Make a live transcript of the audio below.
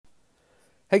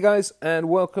Hey guys, and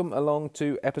welcome along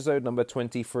to episode number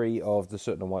 23 of the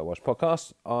Soot and Whitewash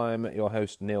podcast. I'm your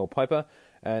host, Neil Piper,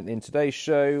 and in today's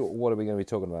show, what are we going to be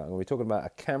talking about? I'm going to be talking about a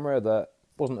camera that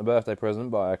wasn't a birthday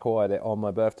present, but I acquired it on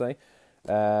my birthday.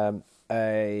 A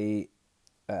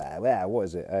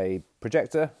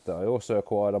projector that I also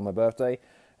acquired on my birthday.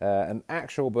 An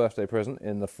actual birthday present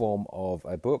in the form of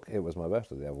a book. It was my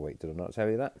birthday the other week, did I not tell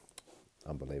you that?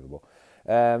 Unbelievable.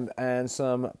 And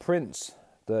some prints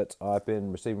that I've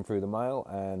been receiving through the mail,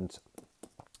 and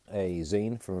a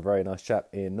zine from a very nice chap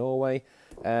in Norway.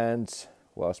 And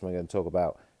what else am I going to talk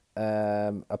about?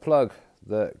 A plug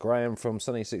that Graham from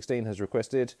Sunny16 has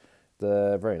requested,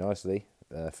 very nicely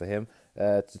for him,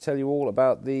 to tell you all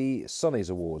about the Sonny's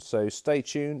Awards. So stay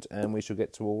tuned, and we shall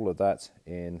get to all of that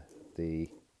in the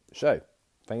show.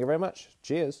 Thank you very much.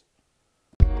 Cheers.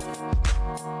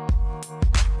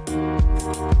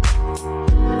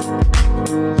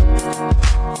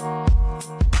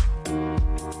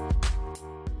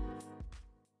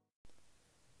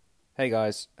 Hey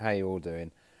guys, how you all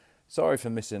doing? Sorry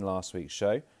for missing last week's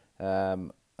show.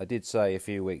 I did say a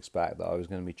few weeks back that I was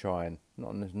going to be trying,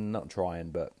 not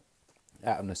trying, but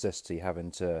out of necessity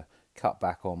having to cut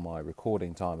back on my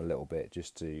recording time a little bit,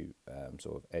 just to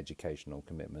sort of educational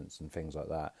commitments and things like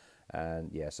that. And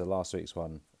yeah, so last week's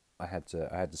one I had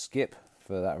to skip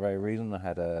for that very reason. I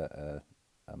had a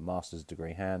master's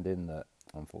degree hand in that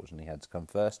unfortunately had to come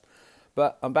first.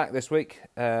 But I'm back this week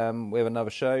with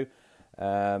another show.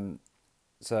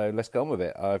 So let's get on with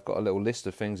it. I've got a little list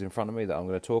of things in front of me that I'm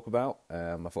going to talk about.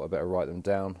 I thought I'd better write them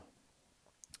down.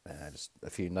 Just a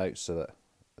few notes so that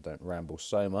I don't ramble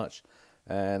so much.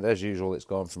 And as usual, it's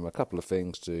gone from a couple of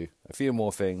things to a few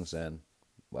more things, and,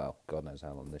 well, God knows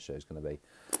how long this show's going to be.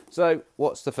 So,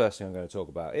 what's the first thing I'm going to talk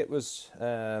about? It was,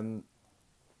 I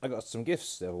got some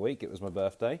gifts the other week. It was my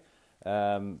birthday,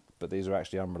 but these are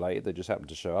actually unrelated. They just happened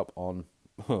to show up on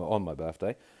on my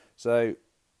birthday. So,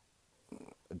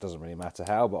 it doesn't really matter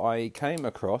how, but I came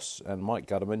across, and Mike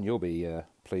Gutterman, you'll be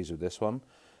pleased with this one,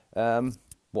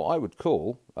 what I would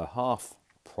call a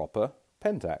half-proper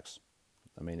Pentax.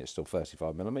 I mean, it's still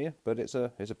 35mm, but it's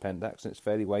a Pentax, and it's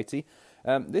fairly weighty.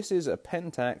 This is a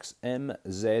Pentax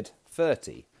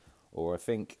MZ30, or I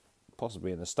think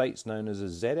possibly in the States known as a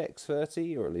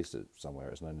ZX30, or at least somewhere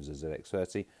it's known as a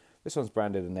ZX30. This one's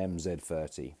branded an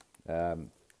MZ30.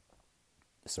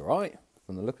 It's all right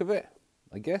from the look of it,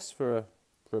 I guess, for a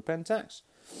Pentax.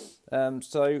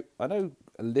 So I know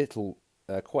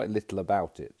quite little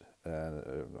about it.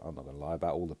 I'm not going to lie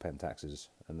about all the Pentaxes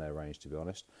and their range, to be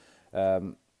honest. I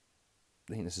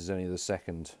think this is only the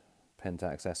second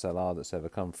Pentax SLR that's ever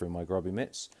come through my grubby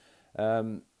mitts.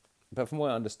 But from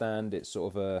what I understand, it's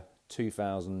sort of a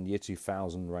year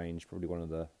 2000 range, probably one of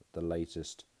the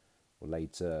latest or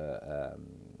later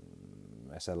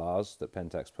SLRs that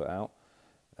Pentax put out.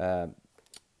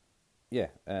 Yeah,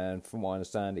 and from what I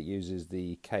understand, it uses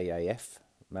the KAF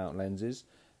mount lenses,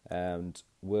 and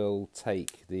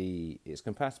it's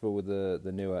compatible with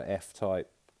the newer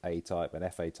F-type, A-type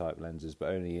and FA-type lenses, but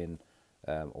only in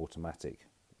automatic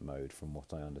mode, from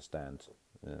what I understand.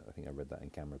 I think I read that in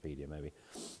Camerapedia, maybe.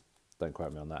 Don't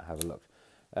quote me on that, have a look.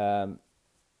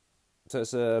 So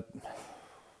it's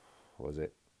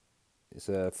It's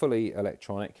a fully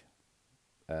electronic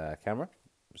camera.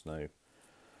 There's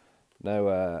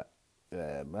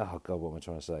oh God, what am I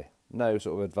trying to say? No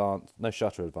sort of advanced, no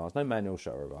shutter advanced, no manual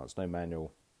shutter advanced, no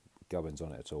manual gubbins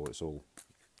on it at all. It's all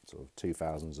sort of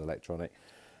 2000s electronic.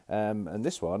 And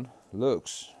this one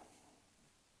looks,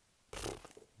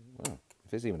 well,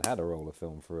 if it's even had a roll of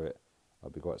film through it,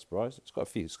 I'd be quite surprised. It's got a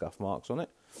few scuff marks on it.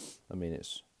 I mean,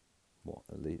 it's,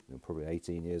 at least probably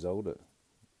 18 years old at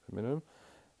minimum.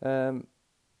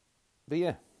 But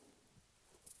yeah,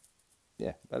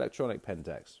 electronic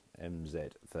Pentax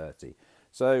MZ30.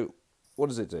 So what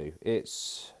does it do?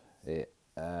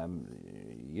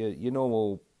 Your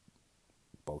normal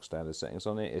bog standard settings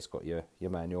on it. It's got your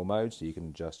manual mode, so you can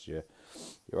adjust your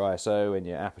ISO and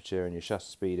your aperture and your shutter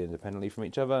speed independently from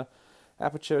each other.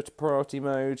 Aperture to priority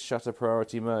mode, shutter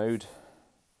priority mode,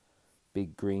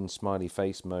 big green smiley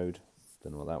face mode.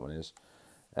 Don't know what that one is.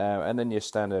 And then your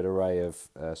standard array of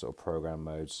sort of program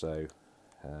modes. So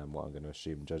what I'm going to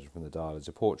assume, judging from the dial, is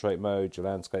your portrait mode, your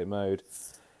landscape mode,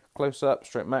 close-up,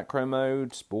 straight macro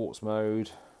mode, sports mode,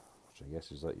 which I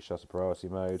guess is like your shutter priority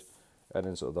mode, and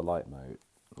then sort of the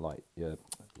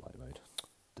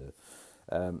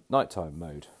nighttime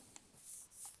mode.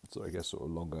 So I guess sort of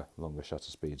longer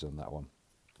shutter speeds on that one.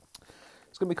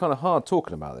 It's going to be kind of hard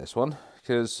talking about this one,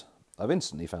 because I've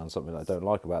instantly found something I don't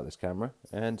like about this camera,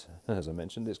 and as I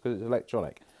mentioned, it's because it's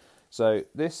electronic. So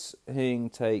this thing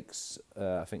takes,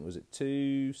 I think, was it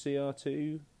two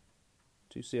CR2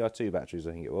 batteries,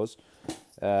 I think it was.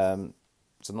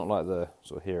 So not like the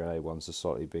sort of hearing aid ones, are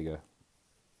slightly bigger,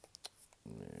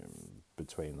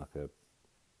 between like a,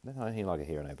 I think like a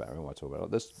hearing aid battery. What am I talking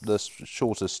about? Like the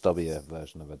shorter, stubbier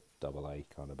version of a AA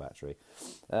kind of battery.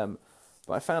 But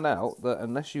I found out that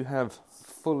unless you have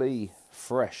fully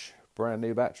fresh, brand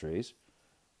new batteries,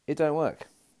 it don't work.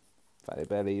 In fact, it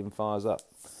barely even fires up.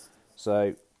 So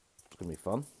it's going to be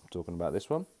fun talking about this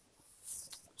one.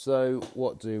 So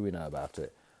what do we know about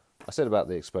it? I said about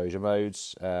the exposure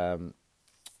modes.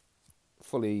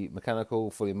 Fully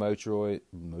mechanical, fully motorized.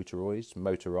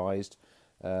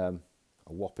 A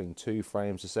whopping 2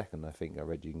 frames a second, I think I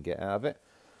read you can get out of it.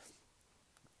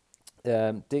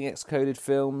 DX coded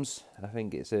films, I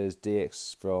think it says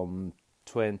DX from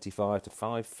 25 to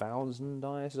 5000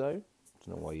 ISO. I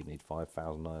don't know why you need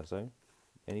 5000 ISO.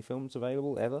 Any films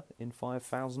available ever in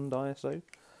 5000 ISO?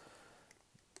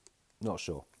 Not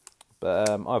sure. But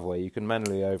either way, you can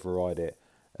manually override it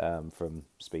from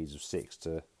speeds of 6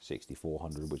 to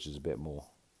 6400, which is a bit more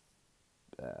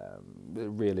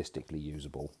realistically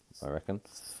usable, I reckon.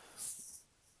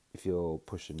 If you're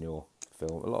pushing your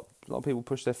film, a lot of people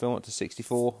push their film up to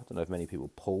 64. I don't know if many people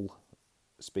pull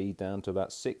speed down to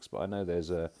about 6, but I know there's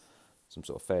some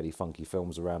sort of fairly funky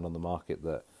films around on the market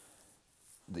that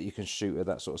you can shoot at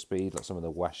that sort of speed, like some of the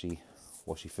washy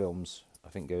films, I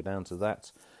think, go down to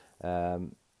that.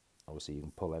 Obviously, you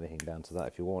can pull anything down to that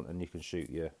if you want, and you can shoot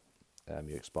your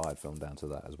expired film down to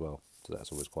that as well. So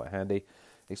that's always quite handy.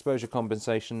 Exposure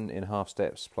compensation in half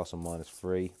steps, plus or minus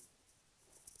 3.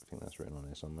 I think that's written on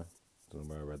here somewhere. Don't know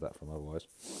where I read that from otherwise.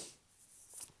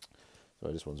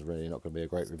 So this one's really not going to be a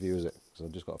great review, is it? Because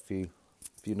I've just got a few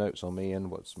notes on me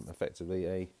and what's effectively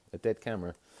a dead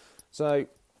camera. So,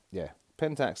 yeah,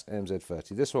 Pentax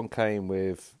MZ30. This one came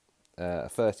with a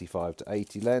 35 to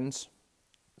 80 lens.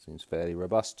 Seems fairly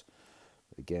robust.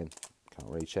 But again, can't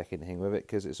really check anything with it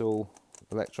because it's all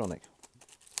electronic.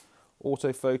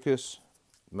 Autofocus,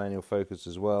 manual focus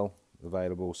as well,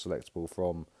 available, selectable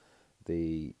from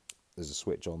there's a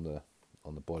switch on the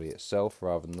body itself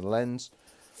rather than the lens.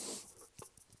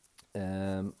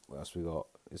 What else we got?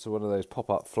 It's one of those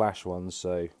pop-up flash ones,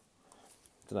 so I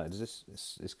don't know, does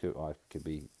this could, I could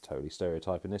be totally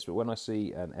stereotyping this, but when I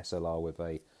see an SLR with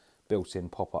a built-in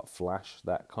pop-up flash,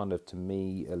 that kind of, to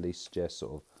me at least, suggests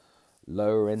sort of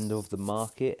lower end of the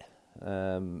market.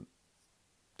 Don't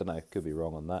know, could be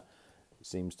wrong on that. It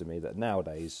seems to me that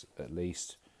nowadays, at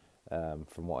least,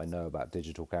 from what I know about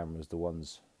digital cameras, the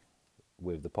ones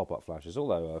with the pop-up flashes,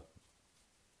 although are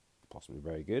possibly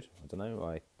very good, I don't know,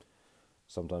 I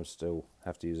sometimes still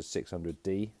have to use a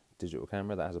 600D digital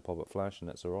camera that has a pop-up flash, and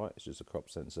that's alright. It's just a crop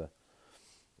sensor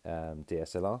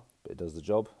DSLR, but it does the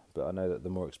job. But I know that the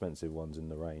more expensive ones in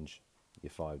the range, your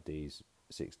 5Ds,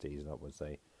 6Ds and upwards,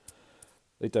 they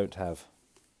don't have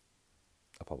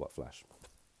a pop-up flash.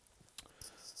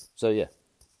 So yeah,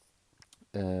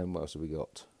 what else have we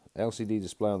got? LCD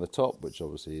display on the top, which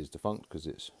obviously is defunct because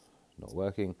it's not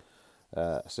working.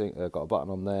 Got a button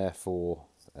on there for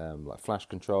like flash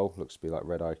control. Looks to be like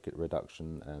red eye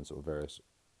reduction and sort of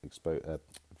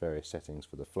various settings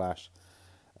for the flash.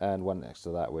 And one next to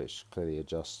that which clearly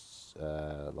adjusts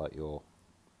like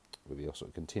with your sort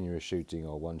of continuous shooting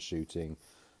or one shooting.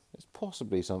 There's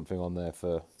possibly something on there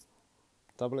for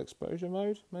double exposure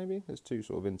mode, maybe. There's 2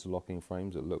 sort of interlocking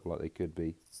frames that look like they could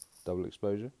be double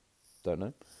exposure. Don't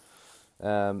know.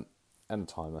 And a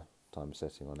timer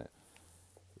setting on it.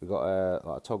 We've got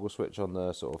like a toggle switch on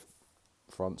the sort of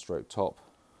front stroke top,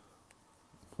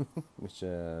 which I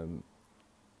don't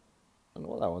know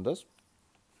what that one does.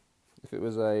 If it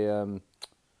was a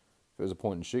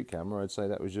point and shoot camera, I'd say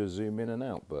that was just zoom in and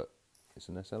out, but it's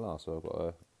an SLR, so I've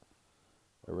got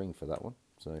a ring for that one.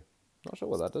 So not sure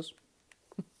what that does.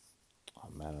 Oh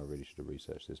man, I really should have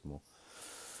researched this more.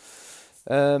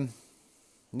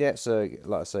 Yeah, so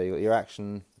like I say, you got your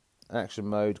action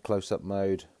mode, close-up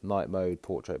mode, night mode,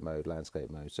 portrait mode, landscape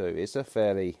mode. So it's a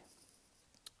fairly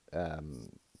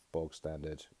bog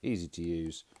standard, easy to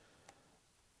use.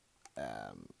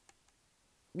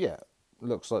 Yeah,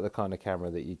 looks like the kind of camera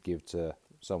that you'd give to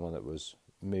someone that was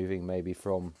moving maybe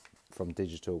from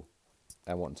digital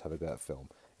and wanting to have a go at film.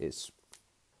 It's,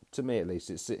 to me at least,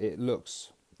 it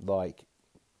looks like,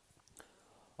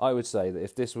 I would say that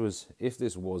if this was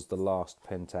the last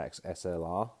Pentax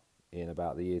SLR in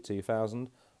about the year 2000,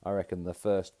 I reckon the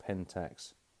first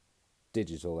Pentax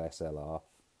digital SLR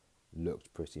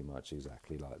looked pretty much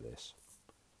exactly like this.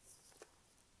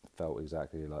 Felt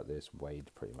exactly like this, weighed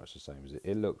pretty much the same as it.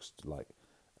 It looks like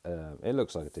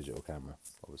a digital camera.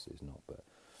 Obviously it's not, but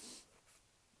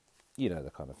you know,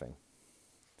 the kind of thing.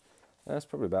 That's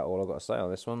probably about all I've got to say on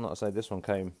this one. Like I say, this one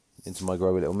came into my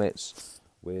Grow with Little Mitts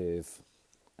with,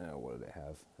 what did it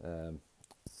have?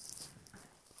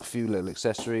 A few little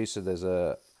accessories. So there's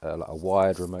a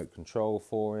wired remote control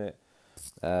for it.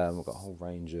 We've got a whole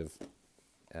range of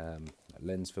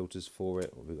lens filters for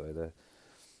it. What have we got there?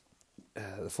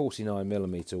 The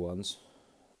 49mm ones,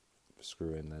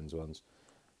 screw-in lens ones.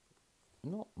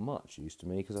 Not much use to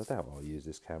me because I doubt I'll use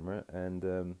this camera, and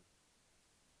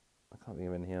I can't think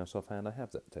of anything else offhand I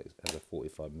have that has a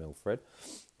 45mm thread.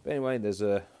 But anyway, we've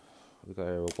got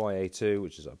here a YA2,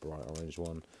 which is a bright orange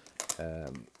one,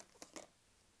 an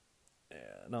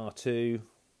R2,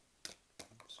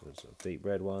 so it's a deep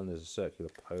red one. There's a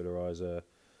circular polarizer,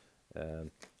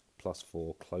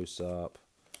 +4 close-up.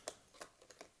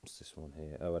 What's this one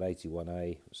here? Oh, an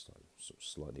 81A, it's like sort of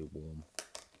slightly warm.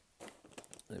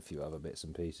 And a few other bits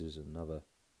and pieces, another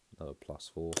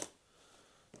 +4.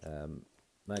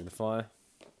 Magnifier,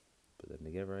 put them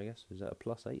together, I guess. Is that a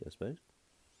 +8, I suppose?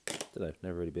 Don't know,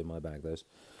 never really been my bag, those.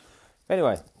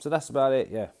 Anyway, so that's about it,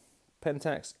 yeah.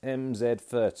 Pentax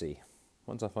MZ30.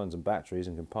 Once I find some batteries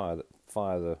and can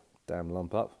fire the damn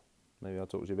lump up, maybe I'll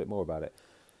talk to you a bit more about it.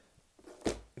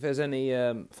 If there's any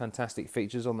fantastic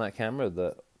features on that camera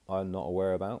that I'm not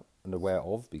aware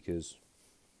of because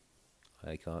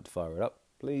I can't fire it up,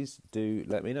 please do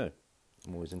let me know.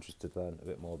 I'm always interested to learn a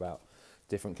bit more about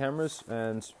different cameras,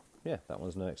 and yeah, that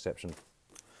one's no exception.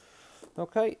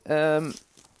 Okay,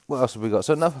 what else have we got?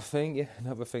 So another thing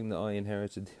that I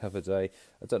inherited the other day.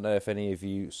 I don't know if any of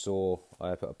you saw,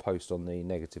 I put a post on the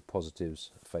Negative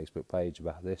Positives Facebook page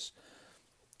about this.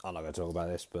 I'm not going to talk about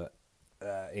this, but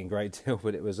in great deal,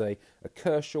 but it was a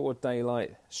Kershaw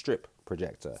Daylight strip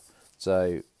projector.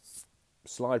 So,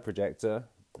 slide projector,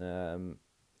 I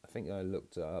think I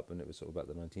looked it up and it was sort of about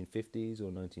the 1950s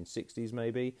or 1960s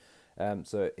maybe.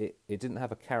 So it didn't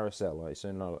have a carousel, like, so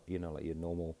like your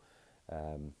normal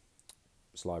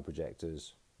slide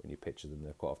projectors. When you picture them,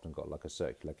 they've quite often got like a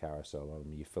circular carousel on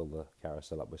them. You fill the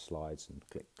carousel up with slides and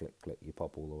click, click, click, you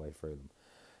pop all the way through them.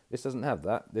 This doesn't have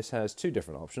that. This has two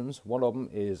different options. One of them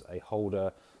is a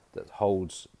holder that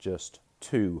holds just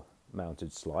two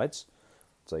mounted slides.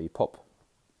 So you pop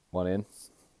one in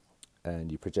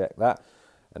and you project that,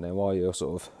 and then while you're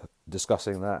sort of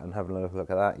discussing that and having a look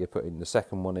at that, you're putting the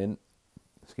second one in,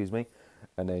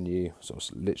 and then you sort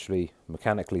of literally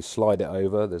mechanically slide it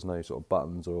over. There's no sort of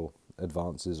buttons or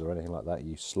advances or anything like that.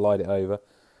 You slide it over,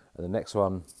 and the next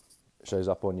one shows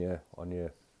up on your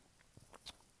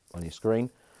screen.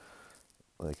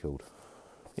 What are they called?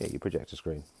 Yeah, your projector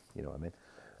screen. You know what I mean.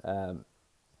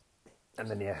 And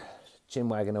then you're chin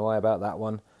wagging away about that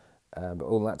one. But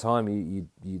all that time, you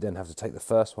then have to take the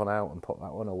first one out and put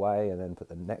that one away, and then put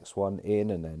the next one in,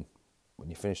 and then when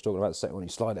you finish talking about the second one, you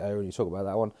slide it over and you talk about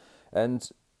that one. And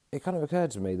it kind of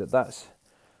occurred to me that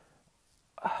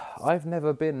I've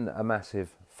never been a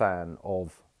massive fan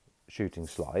of shooting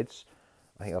slides.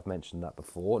 I think I've mentioned that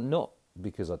before, not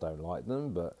because I don't like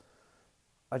them, but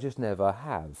I just never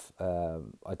have.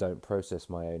 I don't process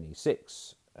my own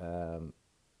E6, and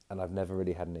I've never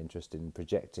really had an interest in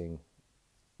projecting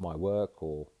my work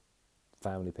or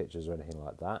family pictures or anything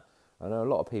like that. I know a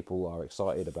lot of people are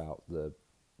excited about the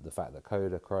fact that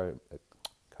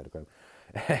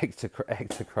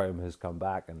Ektachrome has come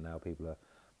back, and now people are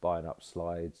buying up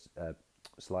slide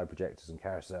projectors and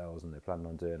carousels, and they're planning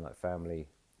on doing like family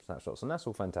snapshots, and that's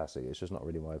all fantastic. It's just not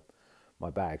really my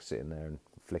bag, sitting there and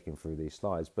flicking through these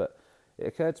slides. But it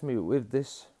occurred to me with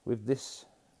this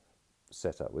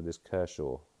setup, with this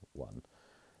Kershaw one,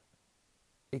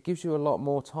 it gives you a lot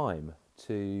more time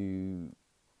to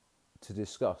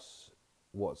discuss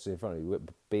what's in front of you,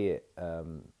 be it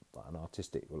like an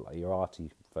artistic, like your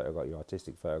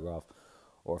artistic photograph,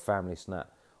 or a family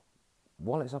snap.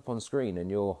 While it's up on screen and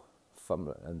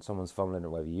someone's fumbling,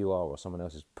 whether you are or someone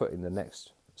else is putting the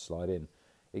next slide in,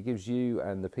 it gives you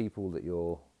and the people that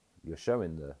you're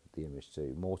showing the image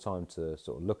to more time to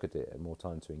sort of look at it and more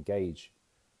time to engage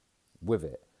with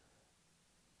it.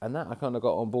 And that I kind of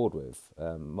got on board with,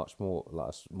 much more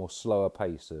like a more slower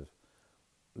pace of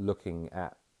looking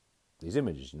at these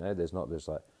images. There's not this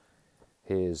like,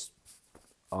 here's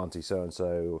Auntie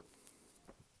so-and-so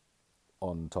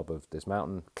on top of this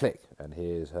mountain, click, and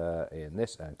here's her in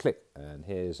this, and click, and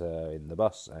here's her in the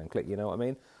bus, and click, you know what I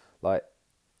mean? Like,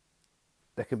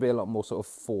 there could be a lot more sort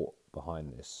of thought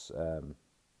behind this. I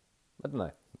don't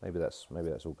know, maybe that's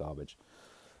all garbage.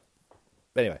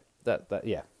 But anyway, that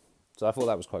yeah. So I thought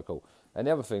that was quite cool. And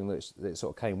the other thing that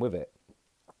sort of came with it,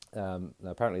 now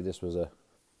apparently this was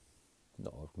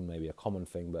not maybe a common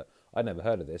thing, but I'd never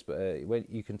heard of this, but when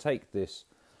you can take this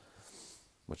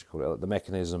the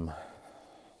mechanism,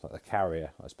 like the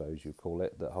carrier, I suppose you'd call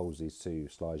it, that holds these two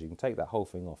slides. You can take that whole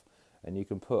thing off, and you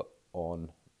can put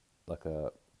on like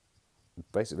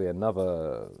basically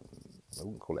another, I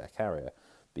wouldn't call it a carrier,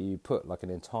 but you put like an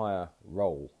entire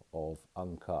roll of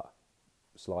uncut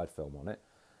slide film on it,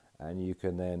 and you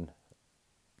can then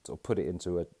sort of put it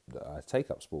into a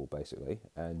take-up spool basically,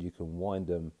 and you can wind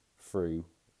them through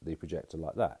the projector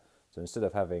like that. So instead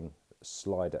of having a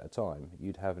slide at a time,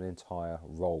 you'd have an entire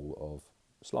roll of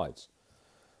slides.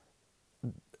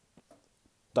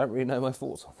 Don't really know my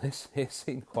thoughts on this. It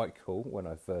seemed quite cool when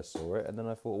I first saw it, and then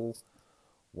I thought, well,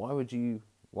 why would you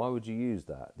use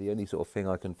that? The only sort of thing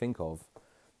I can think of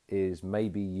is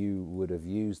maybe you would have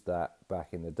used that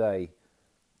back in the day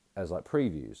as like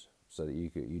previews, so that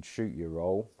you'd shoot your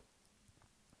roll,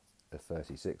 a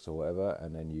 36 or whatever,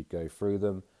 and then you'd go through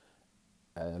them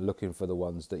and looking for the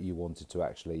ones that you wanted to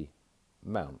actually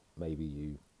mount. Maybe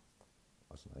you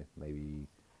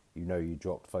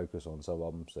dropped focus on some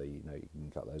of them, so you can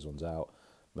cut those ones out.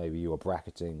 Maybe you were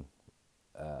bracketing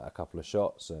a couple of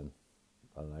shots, and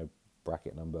I don't know,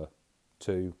 bracket number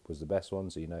 2 was the best one.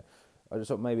 So I just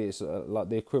thought maybe it's like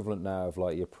the equivalent now of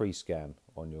like your pre-scan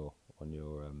on your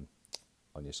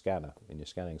scanner in your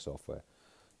scanning software.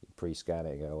 You pre-scan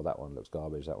it and go, oh, that one looks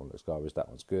garbage, that one looks garbage, that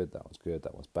one's good, that one's good,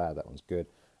 that one's bad, that one's good,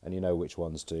 and you know which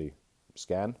ones to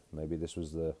scan. Maybe this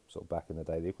was the sort of back in the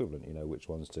day the equivalent. You know which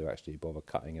ones to actually bother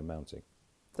cutting and mounting.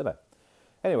 Don't know.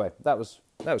 Anyway, that was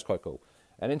quite cool.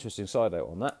 An interesting side note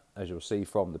on that, as you'll see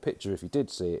from the picture if you did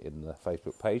see it in the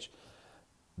Facebook page,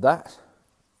 that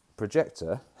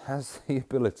projector has the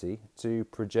ability to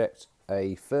project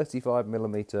a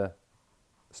 35mm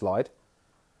slide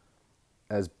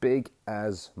as big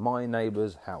as my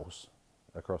neighbour's house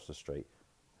across the street,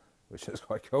 which is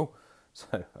quite cool.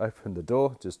 So I opened the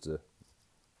door just to,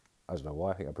 I don't know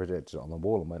why, I think I projected it on the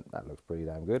wall and went, that looks pretty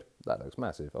damn good. That looks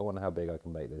massive. I wonder how big I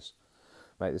can make this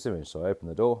image. So I opened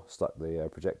the door, stuck the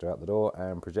projector out the door,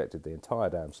 and projected the entire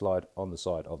damn slide on the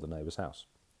side of the neighbour's house.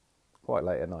 Quite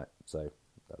late at night, so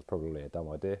that was probably a dumb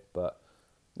idea, but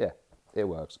yeah, it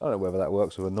works. I don't know whether that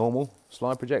works with a normal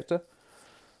slide projector.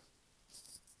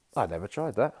 I never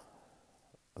tried that.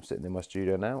 I'm sitting in my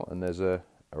studio now, and there's a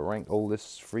Rank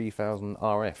Aldis 3000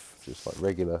 RF, just like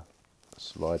regular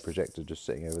slide projector, just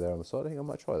sitting over there on the side. I think I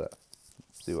might try that.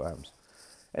 See what happens.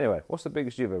 Anyway, what's the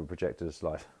biggest you've ever projected a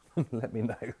slide? Let me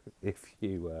know if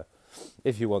you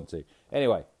want to.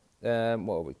 Anyway, what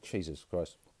are we? Jesus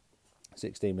Christ,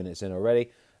 16 minutes in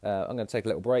already. I'm going to take a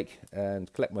little break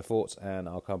and collect my thoughts, and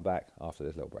I'll come back after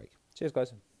this little break. Cheers,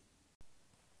 guys.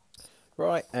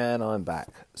 Right, and I'm back.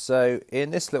 So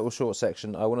in this little short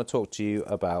section, I want to talk to you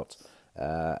about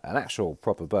an actual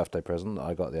proper birthday present that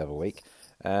I got the other week,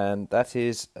 and that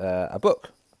is a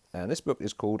book. And this book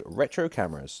is called Retro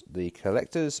Cameras, The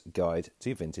Collector's Guide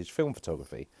to Vintage Film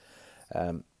Photography,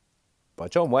 by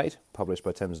John Wade, published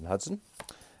by Thames and Hudson.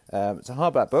 It's a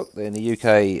hardback book that in the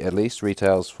UK at least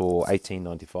retails for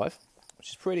 $18.95, which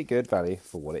is pretty good value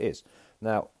for what it is.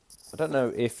 Now, I don't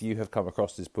know if you have come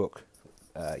across this book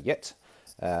yet.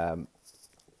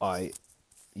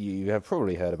 You have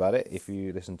probably heard about it if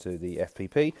you listen to the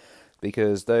FPP,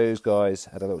 because those guys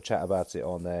had a little chat about it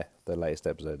on the latest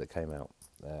episode that came out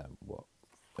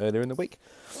earlier in the week.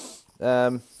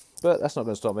 But that's not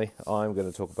going to stop me. I'm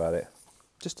going to talk about it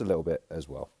just a little bit as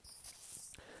well.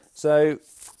 So,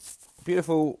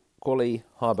 beautiful quality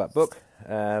hardback book,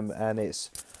 and it's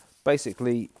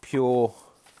basically pure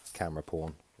camera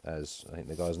porn, as I think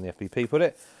the guys in the FPP put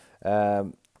it.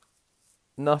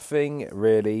 Nothing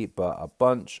really but a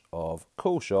bunch of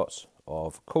cool shots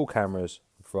of cool cameras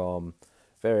from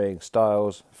varying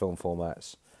styles, film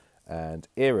formats, and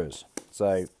eras.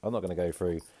 So I'm not going to go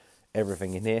through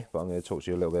everything in here, but I'm going to talk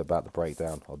to you a little bit about the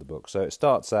breakdown of the book. So it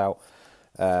starts out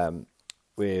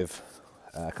with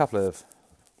a couple of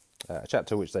a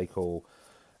chapter which they call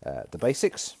the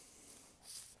basics,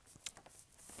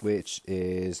 which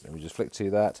is, let me just flick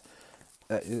to that,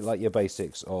 like your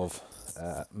basics of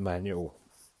manual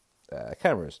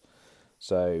cameras.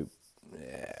 So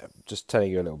just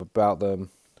telling you a little bit about them.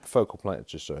 Focal plane,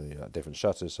 just showing you different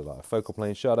shutters, so like a focal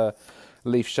plane shutter,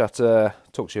 leaf shutter,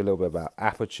 talk to you a little bit about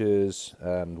apertures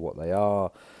and what they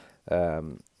are,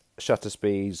 shutter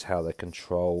speeds, how they're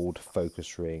controlled,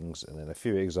 focus rings, and then a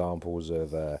few examples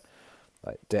of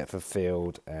like depth of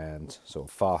field and sort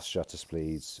of fast shutter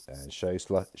speeds and slow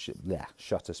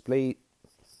shutter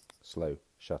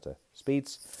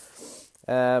speeds.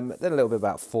 Then a little bit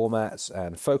about formats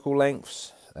and focal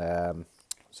lengths.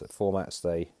 So formats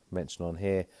they mention on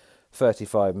here: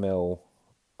 35mm,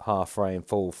 half frame,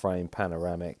 full frame,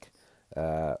 panoramic,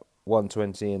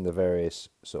 120 in the various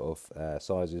sort of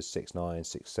sizes, 6.9,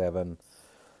 6.7,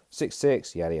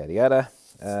 6.6, yada yada yada.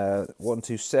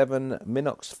 127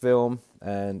 Minox film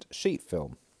and sheet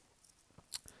film,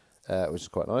 which is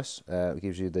quite nice. It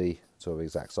gives you the sort of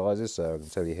exact sizes, so I can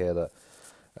tell you here that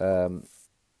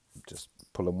just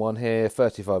pulling one here,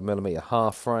 35mm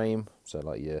half frame, so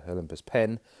like your Olympus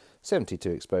pen, 72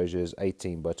 exposures,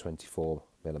 18 by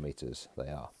 24mm they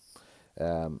are.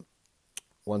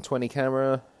 120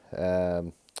 camera,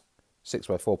 6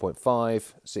 by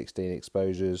 4.5, 16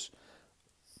 exposures,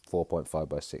 4.5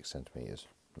 by 6 centimeters.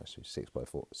 Actually, 6 by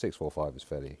 4, 645 is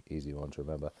fairly easy one to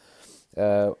remember.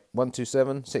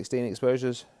 127, 16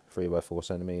 exposures, 3 by 4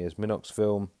 centimeters. Minox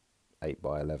film, 8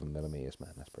 by 11 millimeters.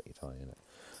 Man, that's pretty tiny, isn't it?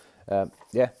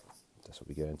 Yeah, that's what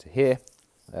we go into here.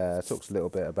 Talks a little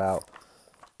bit about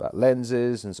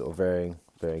lenses and sort of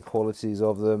varying qualities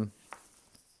of them.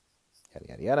 Yada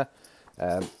yada yada.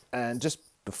 And just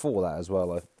before that as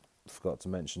well, I forgot to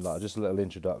mention like just a little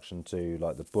introduction to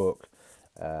like the book.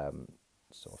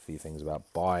 Sort of a few things about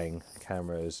buying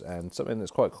cameras and something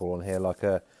that's quite cool on here, like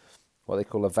what they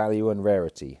call a value and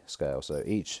rarity scale. So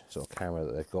each sort of camera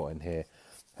that they've got in here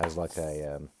has like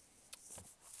a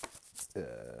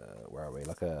where are we?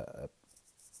 Like a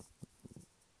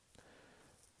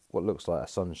what looks like a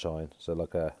sunshine. So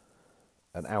like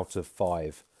an out of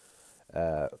 5,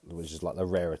 which is like the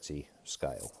rarity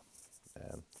scale.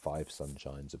 5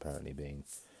 sunshines apparently being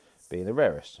the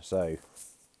rarest. So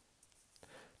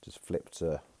just flip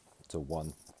to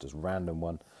one, just random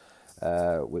one,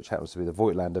 which happens to be the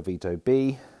Voigtlander Vito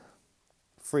B.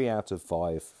 3 out of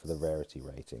 5 for the rarity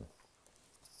rating.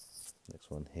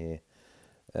 Next one here.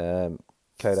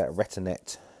 Kodak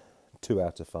Retinet, 2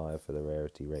 out of 5 for the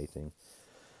rarity rating.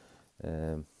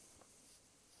 This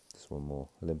one more.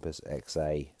 Olympus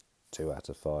XA, 2 out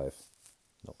of 5.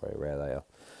 Not very rare they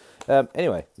are.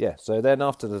 Anyway, yeah, so then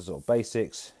after the sort of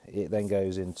basics, it then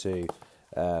goes into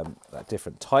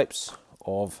different types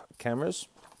of cameras.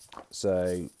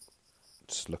 So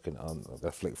just looking on, I'm going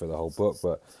to flick through the whole book,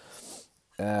 but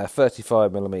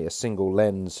 35mm single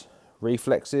lens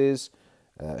reflexes,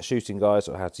 shooting guides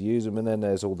on how to use them, and then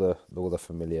there's all the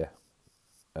familiar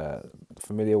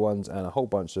ones and a whole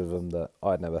bunch of them that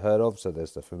I'd never heard of. So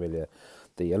there's the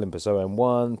Olympus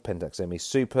OM1, Pentax ME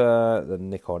Super, the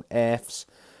Nikon Fs,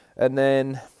 and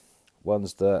then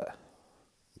ones that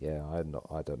I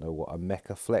don't know what a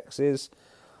Mecha Flex is.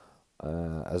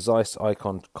 A Zeiss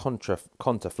Icon Contarex.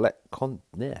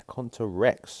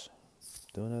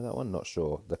 Do I know that one? Not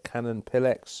sure. The Canon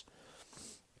Pilex.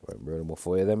 Won't ruin them all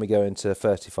for you. Then we go into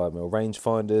 35mm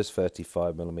rangefinders,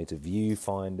 35mm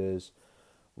viewfinders,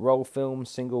 roll film,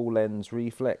 single lens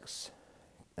reflex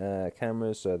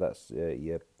cameras. So that's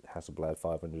your Hasselblad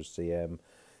 500cm,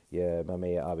 your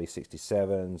Mamiya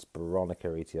RB67s, Veronica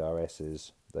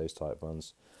ETRSs, those type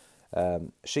ones.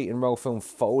 Sheet and roll film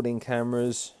folding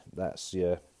cameras. That's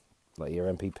your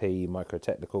MPP micro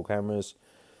technical cameras.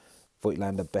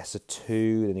 Voigtlander Bessa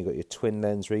 2. Then you've got your twin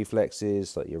lens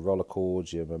reflexes, like your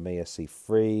Rolleicords, your Mamiya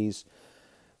C3s.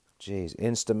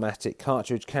 Instamatic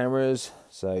cartridge cameras.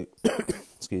 So,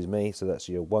 excuse me. So that's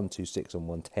your 126 and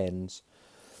 110s.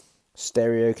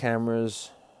 Stereo cameras.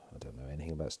 I don't know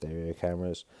anything about stereo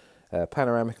cameras.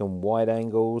 Panoramic and wide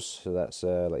angles. So that's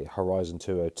like your Horizon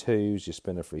 202s, your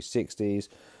Spinner 360s.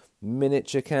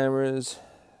 Miniature cameras.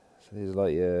 So these are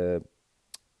like your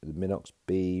the Minox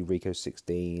B, Ricoh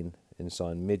 16,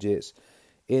 Insign midgets.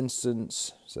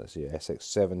 Instants. So that's your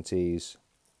SX70s.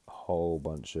 A whole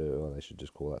bunch of, well, they should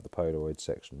just call that the Polaroid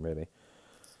section, really.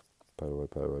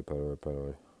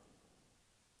 Polaroid.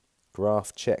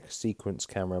 Graph Check Sequence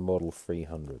Camera Model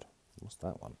 300. What's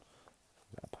that one?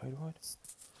 Is that a Polaroid?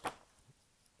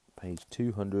 Page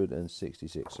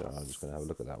 266. So I'm just going to have a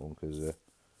look at that one because it's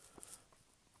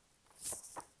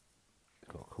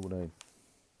got a cool name.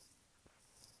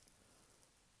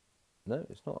 No,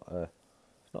 it's not a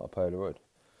Polaroid.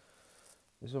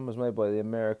 This one was made by the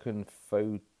American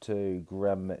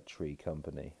Photogrammetry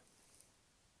Company.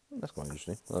 That's quite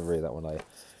interesting. I'll read that one later.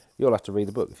 You'll have to read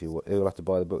the book you'll have to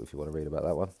buy the book if you want to read about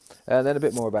that one. And then a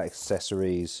bit more about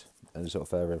accessories and sort of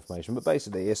further information. But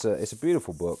basically, it's a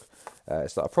beautiful book.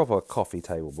 It's like a proper coffee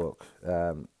table book.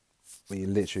 Where you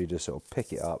literally just sort of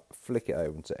pick it up, flick it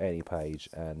open to any page,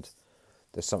 and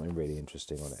there's something really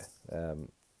interesting on it.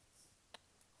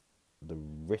 The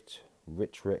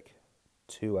Rittrick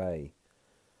 2A.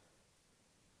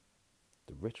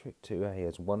 The Rittrick 2A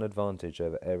has one advantage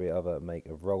over every other make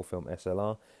of roll film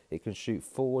SLR. It can shoot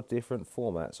 4 different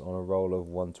formats on a roll of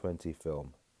 120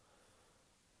 film.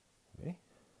 Really?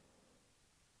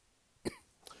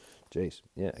 Jeez.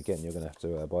 Yeah, again, you're going to have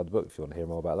to buy the book if you want to hear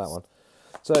more about that one.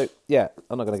 So, yeah,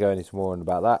 I'm not going to go any more on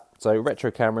about that. So,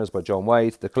 Retro Cameras by John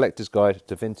Wade, The Collector's Guide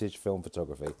to Vintage Film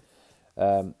Photography.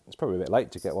 It's probably a bit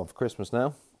late to get one for Christmas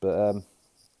now, but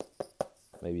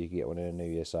maybe you can get one in a New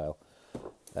Year sale.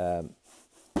 I'm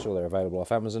sure they're available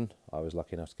off Amazon. I was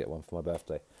lucky enough to get one for my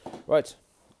birthday. Right,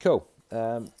 cool.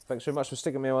 Thanks very much for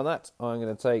sticking me on that. I'm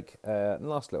going to take a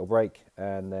last little break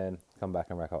and then come back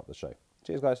and wrap up the show.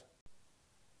 Cheers, guys.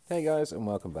 Hey, guys, and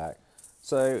welcome back.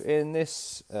 So in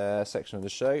this section of the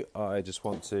show, I just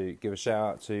want to give a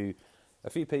shout out to a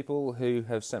few people who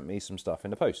have sent me some stuff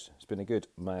in the post. It's been a good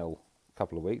mail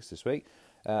couple of weeks this week.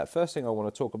 First thing I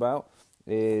want to talk about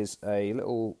is a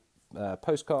little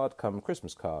postcard come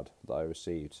Christmas card that I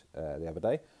received the other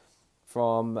day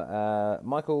from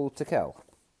Michael Tickell.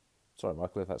 Sorry,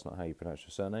 Michael, if that's not how you pronounce your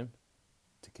surname.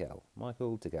 Tickell.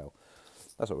 Michael Tickell.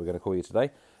 That's what we're going to call you today.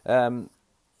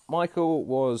 Michael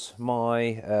was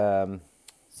my...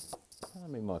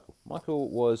 Michael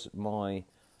was my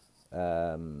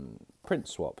print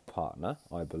swap partner,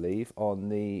 I believe, on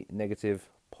the negative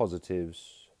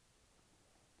positives.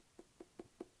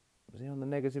 Was he on the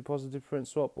negative positive print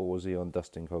swap, or was he on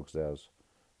Dustin Cogsdale's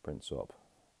print swap?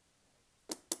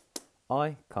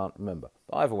 I can't remember.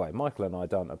 But either way, Michael and I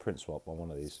done a print swap on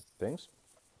one of these things.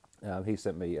 He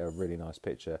sent me a really nice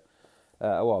picture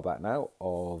a while back now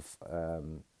of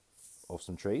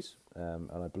some trees,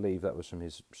 and I believe that was from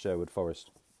his Sherwood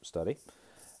Forest study,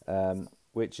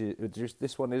 which is,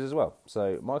 this one is as well.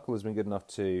 So Michael has been good enough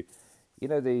to, you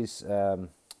know, these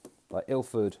like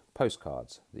Ilford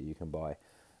postcards that you can buy.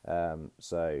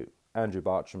 So Andrew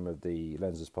Bartram of the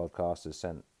Lenses podcast has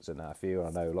sent out a few,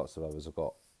 and I know lots of others have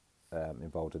got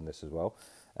involved in this as well.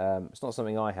 It's not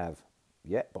something I have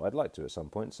yet, but I'd like to at some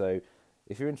point. So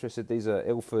if you're interested, these are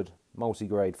Ilford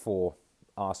multi-grade 4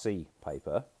 RC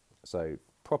paper, so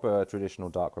proper traditional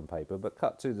darkroom paper, but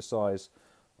cut to the size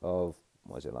of,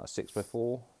 what is it, like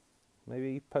 6x4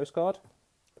 maybe postcard.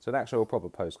 It's an actual proper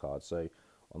postcard. So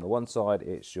on the one side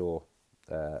it's your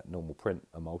normal print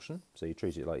emulsion, so you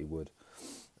treat it like you would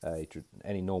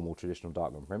any normal traditional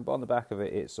darkroom print, but on the back of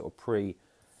it it's sort of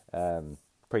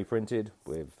pre-printed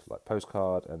with like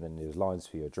postcard, and then there's lines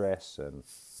for your address, and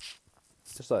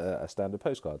just like a standard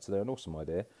postcard. So they're an awesome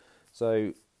idea.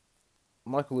 So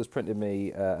Michael has printed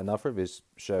me another of his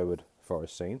Sherwood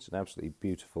Forest scenes, an absolutely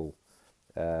beautiful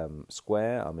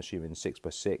square. I'm assuming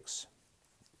 6x6.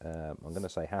 I'm going to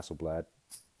say Hasselblad,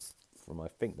 I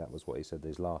think that was what he said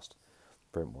his last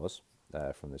print was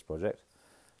from this project.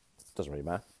 Doesn't really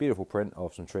matter. Beautiful print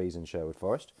of some trees in Sherwood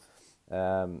Forest.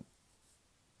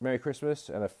 Merry Christmas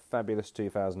and a fabulous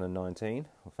 2019.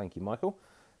 Well, thank you, Michael.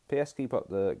 P.S. Keep up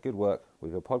the good work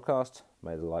with your podcast.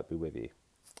 May the light be with you.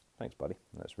 Thanks, buddy.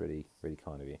 That's really, really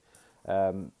kind of you.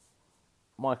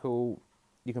 Michael,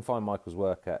 you can find Michael's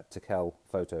work at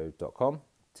tekellphoto.com,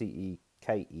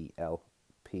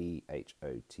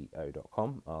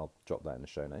 TEKELPHOTO.com. I'll drop that in the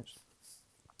show notes.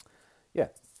 Yeah,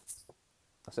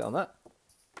 that's it on that.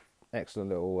 Excellent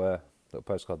little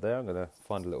postcard there. I'm going to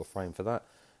find a little frame for that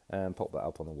and pop that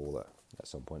up on the wall at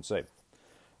some point soon.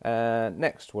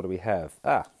 Next, what do we have?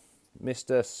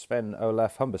 Mr. Sven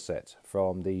Olaf Humberset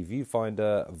from the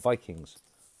Viewfinder Vikings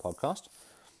podcast.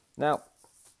 Now,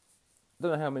 I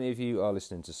don't know how many of you are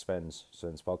listening to Sven's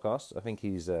podcast. I think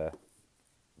he's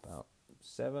about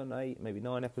 7, 8, maybe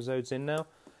 9 episodes in now.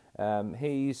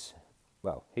 He's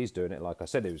doing it like I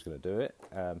said he was going to do it.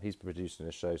 He's producing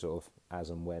a show sort of as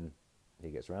and when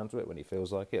he gets around to it, when he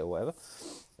feels like it or whatever.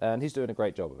 And he's doing a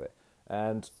great job of it.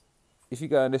 And if you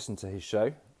go and listen to his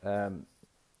show, one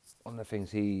thing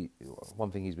he's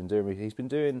been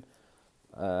doing,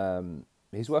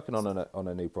 he's working on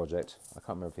a new project. I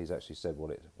can't remember if he's actually said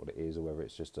what it is, or whether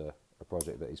it's just a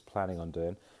project that he's planning on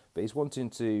doing. But he's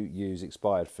wanting to use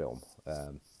expired film,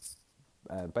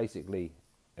 and basically,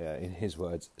 in his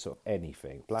words, sort of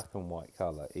anything, black and white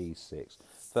colour, E6,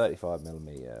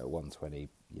 35mm, 120,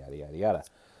 yada yada yada.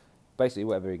 Basically,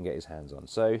 whatever he can get his hands on.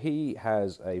 So he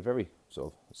has a very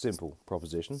sort of simple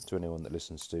proposition to anyone that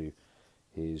listens to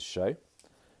his show,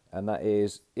 and that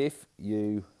is, if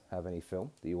you have any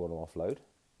film that you want to offload,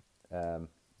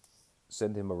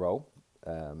 send him a roll.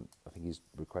 I think he's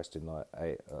requesting like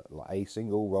a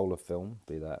single roll of film,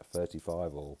 be that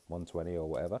 35 or 120 or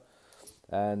whatever,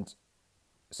 and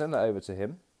send that over to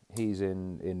him. He's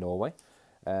in Norway,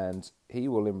 and he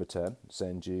will in return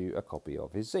send you a copy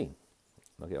of his zine.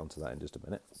 I'll get onto that in just a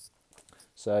minute.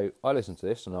 So I listened to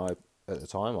this, and at the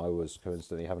time I was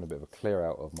coincidentally having a bit of a clear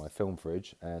out of my film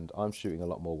fridge, and I'm shooting a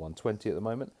lot more 120 at the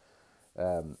moment,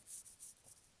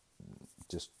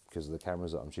 just because of the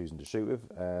cameras that I'm choosing to shoot with.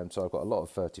 So I've got a lot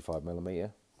of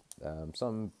 35mm,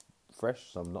 some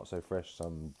fresh, some not so fresh,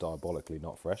 some diabolically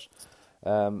not fresh.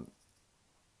 And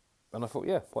I thought,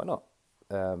 yeah, why not?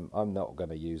 I'm not going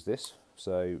to use this,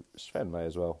 so Sven may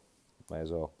as well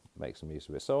make some use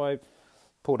of it. So I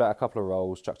pulled out a couple of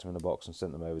rolls, chucked them in a box, and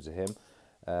sent them over to him.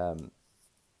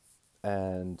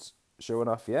 And sure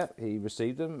enough, yeah, he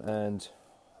received them, and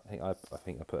I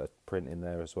think I put a print in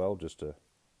there as well, just to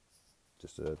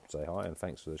say hi and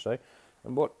thanks for the show.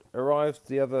 And what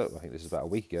arrived I think this is about a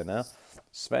week ago now,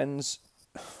 Sven's.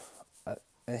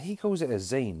 He calls it a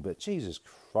zine, but Jesus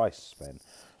Christ, Sven,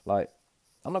 like,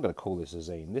 I'm not going to call this a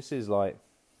zine. This is like,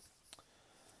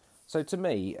 so to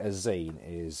me, a zine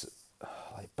is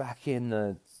like back in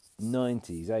the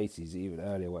 90s, 80s, even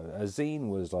earlier. A zine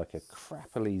was like a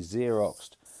crappily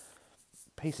Xeroxed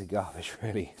piece of garbage,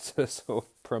 really, to sort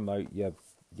of promote your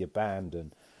band,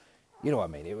 and you know what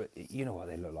I mean. You know what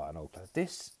they look like an old club.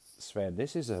 This, Sven,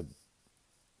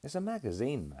 it's a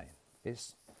magazine, mate.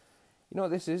 You know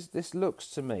what this is? This looks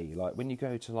to me like when you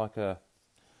go to like a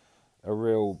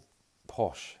real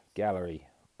posh gallery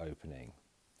opening,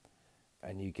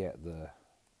 and you get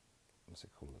what's it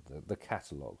called? The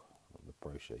catalogue, the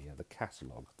brochure, yeah, the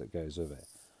catalogue that goes with it.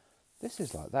 This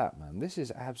is like that, man. This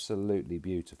is absolutely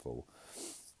beautiful.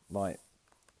 Like,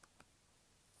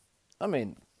 I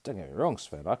mean, don't get me wrong,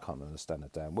 Sven, I can't understand a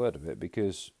damn word of it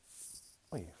because,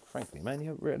 well, frankly, man, you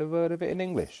haven't written a word of it in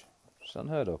English. It's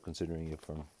unheard of, considering you're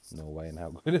from Norway and how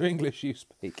good of English you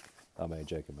speak. I'm only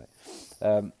joking, mate.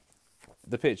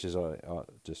 The pictures are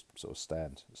just sort of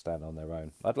stand on their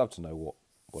own. I'd love to know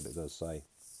what it does say.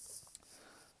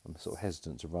 I'm sort of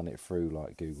hesitant to run it through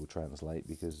like Google Translate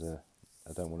because I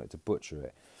don't want it to butcher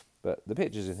it. But the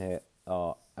pictures in here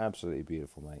are absolutely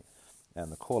beautiful, mate.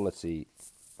 And the quality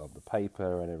of the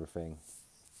paper and everything,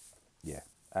 yeah,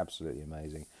 absolutely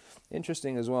amazing.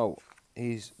 Interesting as well,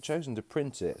 he's chosen to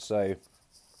print it. So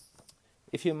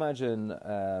if you imagine,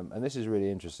 and this is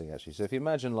really interesting actually, so if you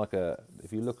imagine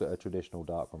if you look at a traditional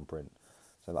darkroom print,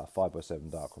 so like a 5x7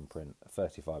 darkroom print, a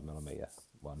 35mm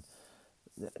one,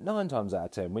 9 times out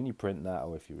of 10, when you print that,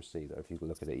 or if you receive it, or if you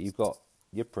look at it, you've got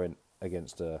your print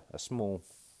against a small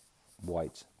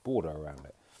white border around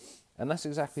it. And that's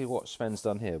exactly what Sven's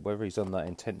done here. Whether he's done that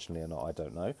intentionally or not, I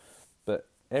don't know. But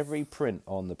every print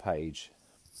on the page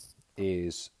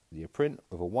is your print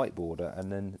with a white border,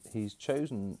 and then he's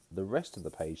chosen the rest of the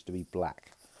page to be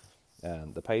black.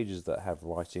 The pages that have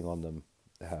writing on them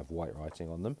have white writing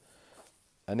on them,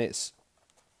 and it's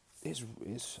I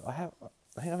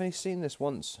think I've only seen this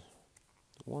once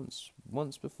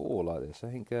before like this. I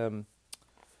think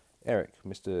Eric,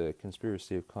 Mr.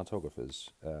 Conspiracy of Cartographers,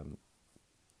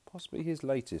 possibly his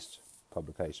latest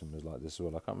publication was like this as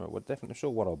well. I can't remember. Definitely sure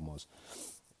one of them was.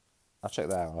 I'll check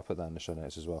that out and I'll put that in the show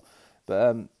notes as well.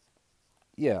 But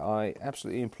yeah, I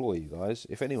absolutely implore you guys,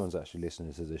 if anyone's actually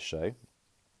listening to this show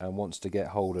and wants to get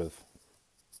hold of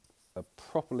a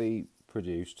properly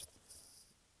produced,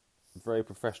 very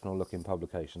professional looking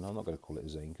publication, I'm not going to call it a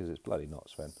zine because it's bloody not,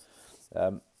 Sven.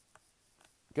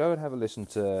 Go and have a listen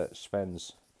to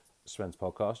Sven's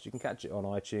podcast. You can catch it on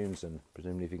iTunes, and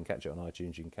presumably if you can catch it on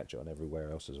iTunes, you can catch it on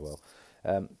everywhere else as well.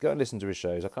 Go and listen to his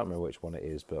shows. I can't remember which one it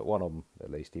is, but one of them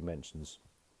at least he mentions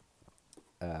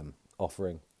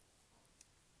offering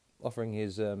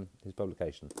his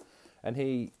publication, and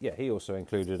he also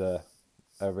included a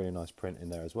really nice print in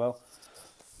there as well.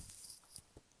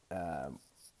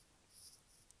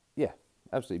 Yeah,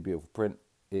 absolutely beautiful print.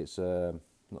 It's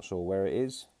not sure where it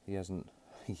is. He hasn't.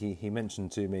 He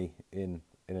mentioned to me in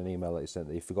an email that he sent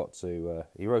that he forgot to.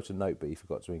 He wrote a note, but he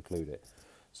forgot to include it.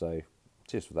 So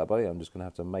cheers for that, buddy. I'm just going to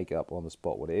have to make it up on the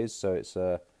spot what it is. So it's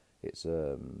what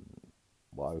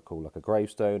I would call like a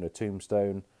gravestone, a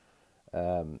tombstone,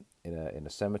 in a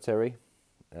cemetery,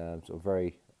 sort of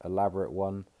very elaborate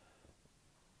one.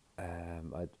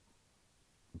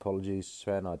 Apologies,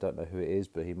 Sven. I don't know who it is,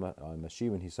 but I'm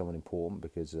assuming he's someone important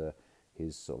because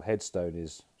his sort of headstone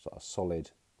is sort of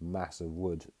solid mass of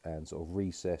wood, and sort of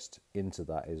recessed into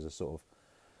that is a sort of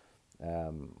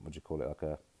what do you call it? Like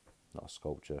not a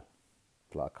sculpture,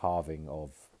 but like a carving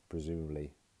of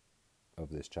presumably of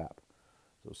this chap.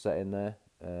 Sort of set in there,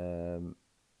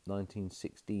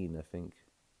 1916, I think.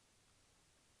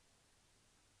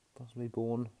 Possibly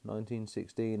born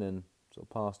 1916 and sort of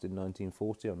passed in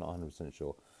 1940. I'm not 100%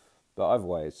 sure, but either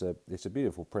way, it's a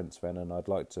beautiful print, Sven, and I'd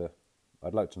like to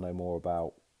know more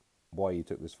about why you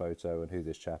took this photo and who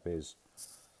this chap is.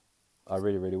 I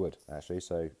really, really would actually.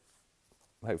 So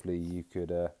hopefully you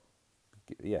could,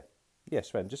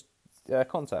 Sven, just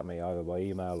contact me either by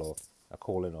email or a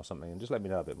call in or something, and just let me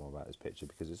know a bit more about this picture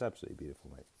because it's absolutely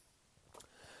beautiful, mate.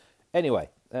 Anyway,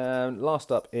 last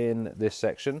up in this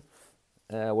section,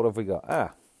 what have we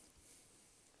got?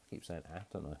 keep saying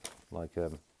don't I? Like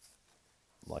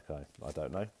I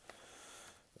don't know.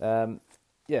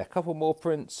 Yeah, a couple more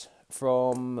prints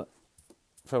from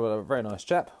a very nice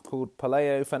chap called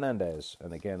Peleo Fernandez.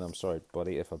 And again, I'm sorry,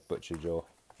 buddy, if I butchered your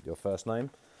first name.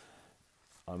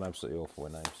 I'm absolutely awful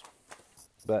with names.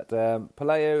 But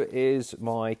Peleo is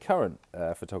my current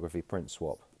photography print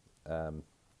swap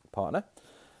partner,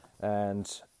 and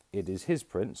it is his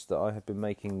prints that I have been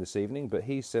making this evening, but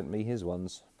he sent me his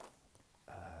ones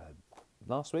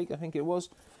last week, I think it was,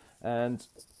 and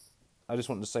I just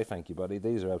wanted to say thank you, buddy.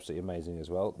 These are absolutely amazing as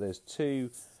well.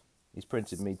 He's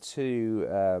printed me two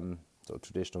sort of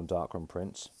traditional darkroom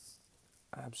prints,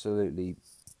 absolutely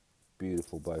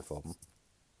beautiful, both of them.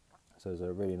 So there's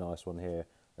a really nice one here,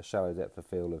 a shallow depth of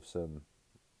field of some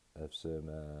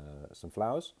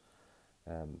flowers,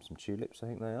 some tulips, I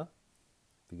think they are.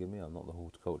 Forgive me, I'm not the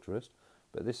horticulturist,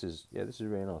 but this is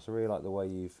really nice. I really like the way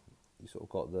you sort of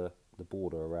got the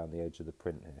border around the edge of the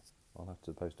print here. I'll have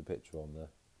to post a picture on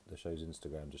the show's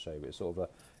Instagram to show you. It's sort of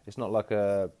it's not like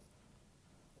a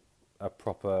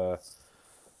proper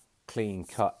clean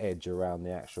cut edge around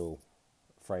the actual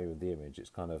frame of the image. It's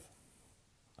kind of,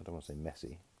 I don't want to say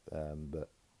messy, but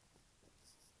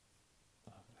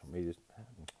I'm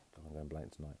going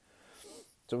blank tonight.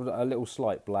 So a little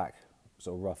slight black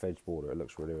sort of rough edge border. It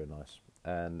looks really, really nice.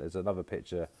 And there's another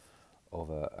picture of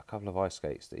a couple of ice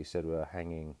skates that he said were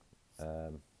hanging.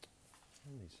 What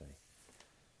did he say?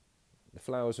 The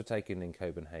flowers were taken in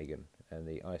Copenhagen, and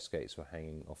the ice skates were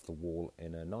hanging off the wall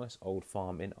in a nice old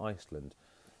farm in Iceland.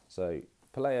 So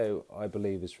Peleo, I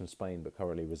believe, is from Spain, but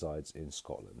currently resides in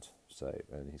Scotland. So,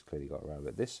 and he's clearly got around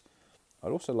with this.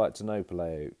 I'd also like to know,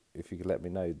 Peleo, if you could let me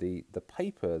know, the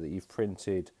paper that you've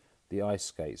printed the ice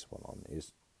skates one on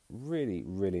is really,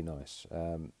 really nice.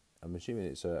 I'm assuming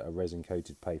it's a resin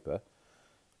coated paper,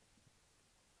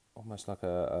 almost like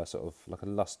a sort of like a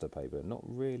luster paper, not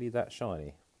really that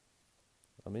shiny.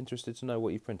 I'm interested to know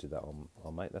what you've printed that on,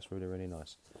 mate. That's really, really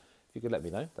nice. If you could let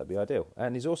me know, that'd be ideal.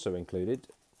 And he's also included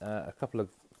a couple of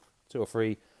 2 or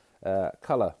 3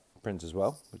 colour prints as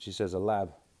well, which he says are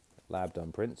lab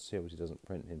done prints. He obviously doesn't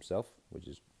print himself, which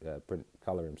is print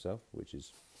colour himself, which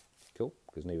is cool,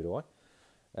 because neither do I.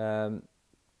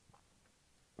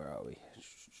 Where are we?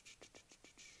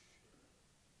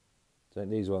 So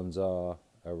these ones are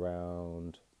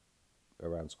around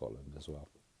Scotland as well.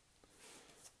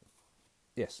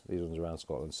 Yes, these ones are around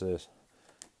Scotland. So there's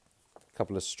a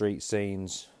couple of street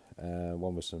scenes,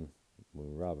 one with some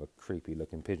rather creepy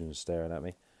looking pigeons staring at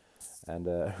me, and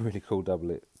a really cool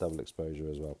double exposure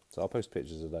as well. So I'll post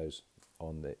pictures of those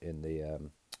in the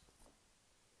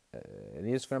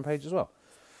Instagram page as well.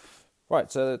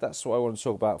 Right, so that's what I want to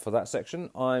talk about for that section.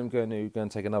 I'm going to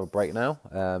take another break now.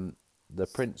 The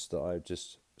prints that I've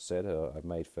just said I've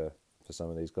made for some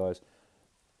of these guys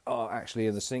are actually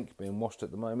in the sink being washed at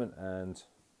the moment, and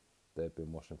they've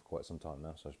been washing for quite some time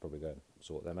now, so I should probably go and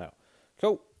sort them out.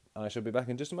 Cool, I shall be back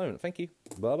in just a moment. Thank you.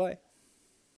 Bye-bye.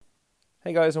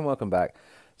 Hey guys, and welcome back.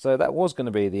 So that was going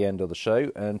to be the end of the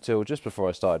show until just before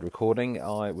I started recording.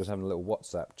 I was having a little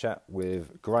WhatsApp chat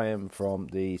with Graham from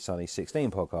the Sunny 16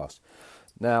 podcast.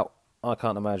 Now, I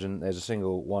can't imagine there's a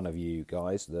single one of you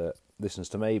guys that listens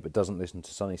to me but doesn't listen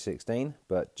to Sunny 16,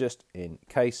 but just in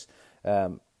case,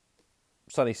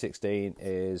 Sunny 16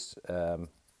 is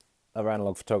our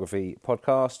analog photography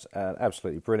podcast, an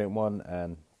absolutely brilliant one,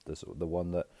 and the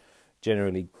one that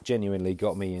genuinely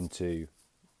got me into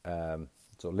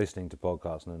sort of listening to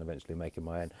podcasts and then eventually making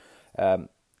my own.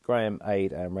 Graham,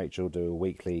 Aid, and Rachel do a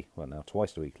weekly, well now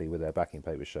twice a weekly, with their Backing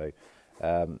Paper show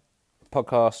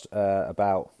podcast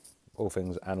about all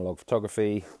things analog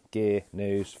photography, gear,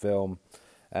 news, film,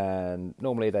 and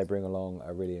normally they bring along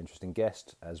a really interesting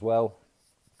guest as well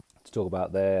to talk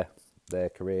about their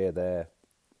career, their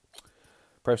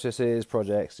processes,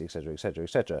 projects, etc., etc.,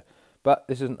 etc. But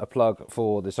this isn't a plug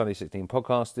for the Sunny 16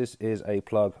 podcast. This is a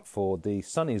plug for the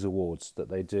Sunnies Awards that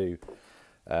they do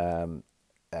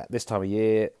at this time of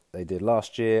year. They did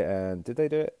last year, and did they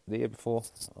do it the year before?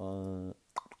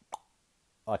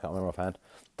 I can't remember offhand.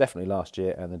 Definitely last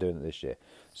year, and they're doing it this year.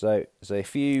 So there's a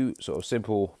few sort of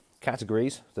simple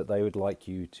categories that they would like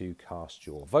you to cast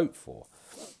your vote for.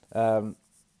 So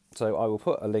I will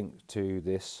put a link to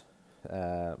this.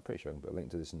 I'm pretty sure I can put a link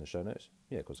to this in the show notes.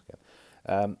 Yeah, of course I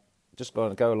can. Just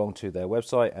go along to their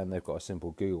website, and they've got a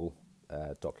simple Google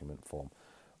document form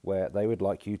where they would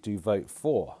like you to vote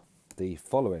for the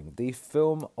following: the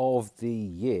film of the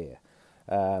year.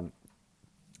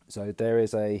 So there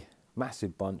is a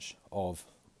massive bunch of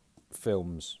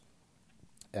films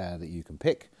that you can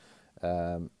pick.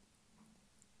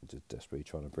 Just desperately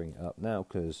trying to bring it up now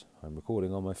because I'm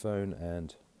recording on my phone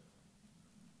and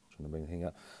going to bring the thing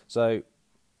up. So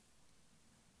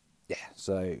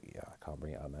I can't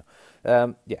bring it up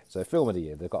now. So film of the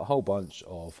year. They've got a whole bunch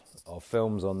of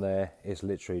films on there. It's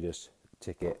literally just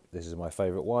tick it. This is my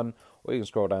favourite one, or you can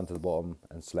scroll down to the bottom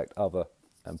and select other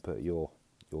and put your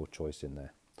choice in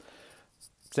there.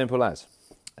 Simple as.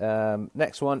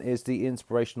 Next one is the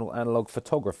inspirational analog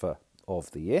photographer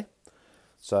of the year.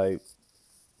 So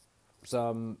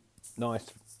some nice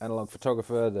analog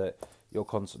photographer that you're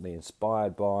constantly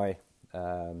inspired by.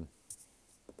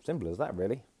 Simple as that,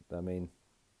 really. I mean,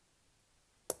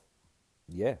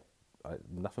 yeah,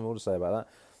 nothing more to say about that.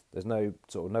 There's no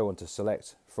one to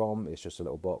select from. It's just a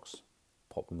little box.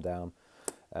 Pop them down.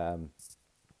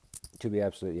 Could be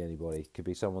absolutely anybody. Could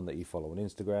be someone that you follow on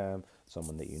Instagram,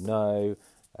 someone that you know.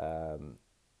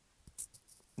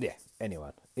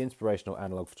 Anyone. Inspirational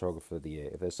analog photographer of the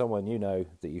year. If there's someone you know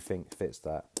that you think fits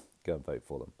that, go and vote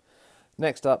for them.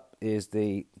 Next up is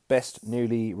the best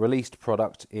newly released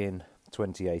product in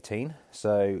 2018.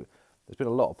 So there's been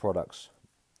a lot of products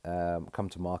come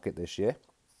to market this year.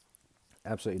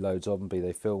 Absolutely loads of them, be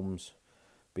they films,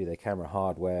 be they camera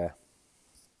hardware,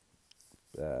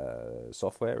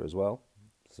 software as well.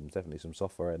 Definitely some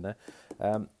software in there.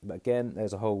 But again,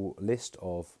 there's a whole list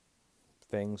of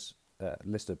things,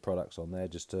 list of products on there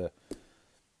just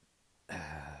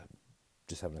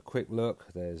having a quick look.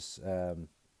 There's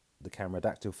the Camera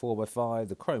Dactyl 4x5,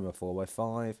 the Chroma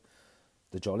 4x5,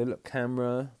 the Jolly Look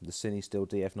camera, the CineStill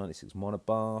DF96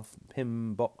 Monobath,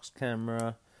 PIM box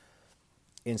camera,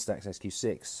 Instax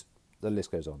SQ6. The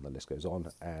list goes on.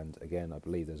 And again, I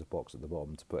believe there's a box at the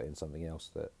bottom to put in something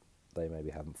else that they maybe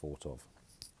haven't thought of.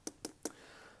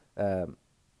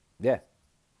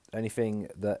 Anything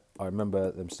that I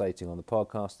remember them stating on the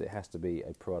podcast, it has to be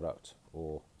a product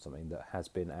or something that has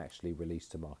been actually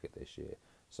released to market this year.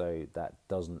 So that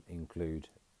doesn't include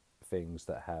things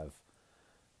that have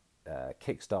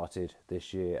kickstarted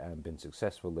this year and been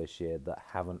successful this year that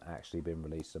haven't actually been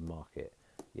released to market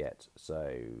yet.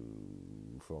 So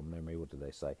from memory, what did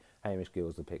they say? Hamish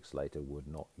Gill's The Pixelator would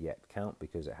not yet count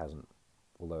because it hasn't,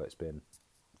 although it's been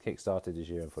kickstarted this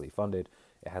year and fully funded,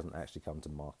 it hasn't actually come to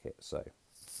market. So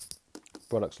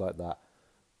products like that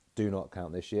do not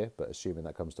count this year, but assuming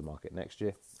that comes to market next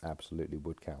year, absolutely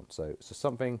would count. So it's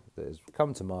something that has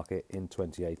come to market in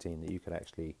 2018 that you can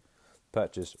actually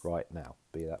purchase right now,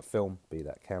 be that film, be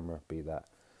that camera, be that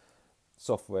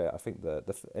software. I think the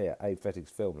Aesthetics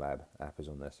Film Lab app is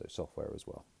on there, so software as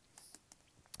well.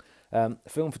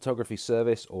 Film photography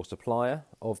service or supplier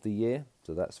of the year,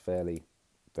 so that's fairly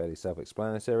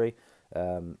self-explanatory.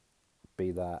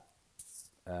 Be that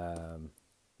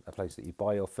a place that you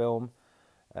buy your film,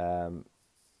 a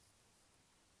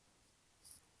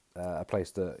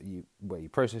place where you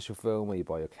process your film, where you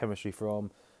buy your chemistry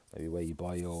from, maybe where you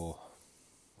buy your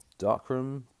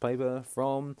darkroom paper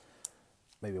from,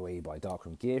 maybe where you buy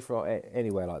darkroom gear from,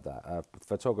 anywhere like that.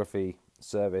 Photography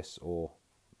service or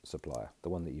supplier, the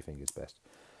one that you think is best.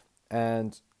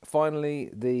 And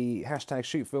finally, the hashtag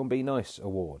Shoot Film Be Nice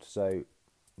award. So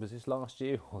was this last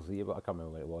year or the year? But I can't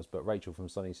remember when it was. But Rachel from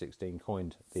Sunny16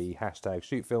 coined the hashtag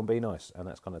Shoot Film Be Nice, and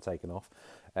that's kind of taken off.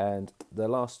 And the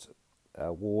last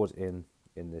award in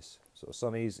this sort of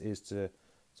Sunnies is to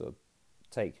sort of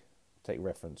take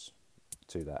reference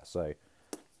to that. So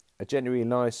a genuinely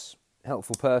nice,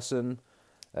 helpful person.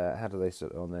 How do they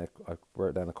sit on there? I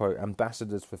wrote down a quote: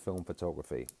 ambassadors for film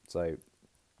photography. So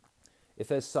if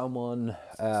there's someone,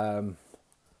 I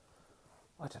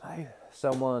don't know,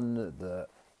 someone that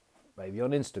maybe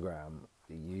on Instagram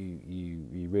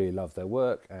you really love their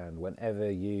work, and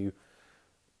whenever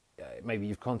maybe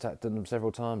you've contacted them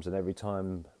several times, and every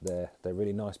time they're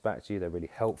really nice back to you, they're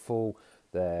really helpful,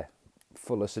 they're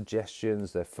full of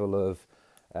suggestions, they're full of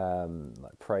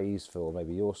like praise for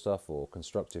maybe your stuff or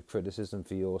constructive criticism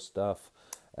for your stuff,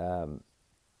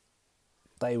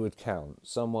 they would count.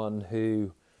 Someone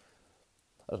who,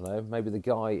 I don't know, maybe the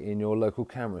guy in your local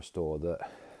camera store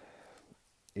that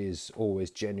is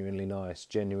always genuinely nice,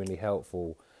 genuinely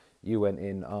helpful. You went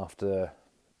in after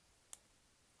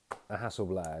a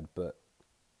Hasselblad, but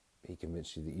he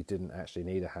convinced you that you didn't actually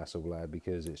need a Hasselblad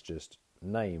because it's just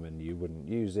name and you wouldn't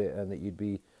use it, and that you'd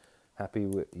be happy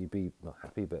with, you'd be not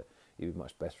happy, but you'd be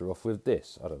much better off with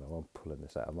this. I don't know, I'm pulling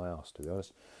this out of my arse, to be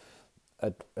honest.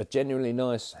 A genuinely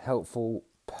nice, helpful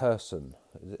person.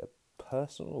 Is it a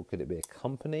person or could it be a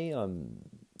company? I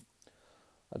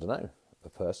don't know. A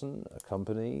person, a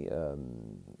company, a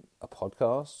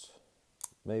podcast,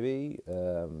 maybe,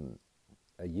 a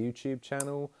YouTube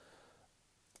channel.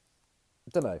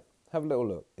 I don't know. Have a little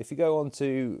look. If you go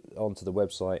onto the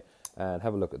website and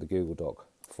have a look at the Google Doc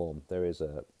form, there is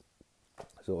a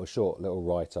sort of short little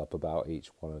write-up about each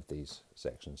one of these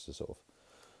sections to sort of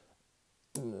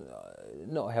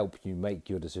not help you make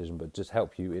your decision, but just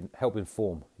help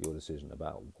inform your decision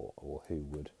about what or who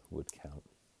would count.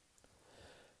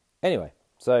 Anyway,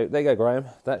 so there you go, Graham.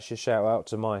 That's your shout out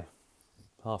to my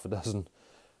half a dozen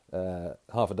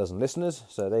listeners.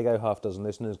 So there you go, half a dozen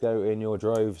listeners. Go in your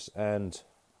droves and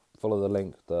follow the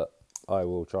link that I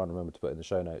will try and remember to put in the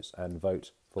show notes and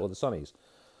vote for the Sunnies.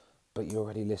 But you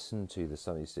already listened to the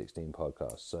Sunny 16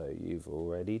 podcast, so you've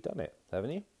already done it,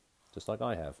 haven't you? Just like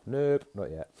I have. Nope,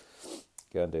 not yet.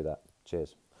 Go and do that.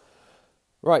 Cheers.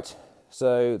 Right,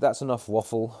 so that's enough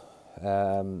waffle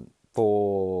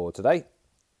for today.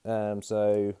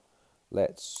 So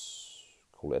let's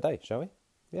call it a day, shall we?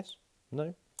 Yes?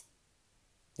 No?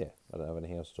 Yeah, I don't have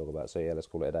anything else to talk about, so yeah, let's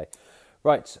call it a day.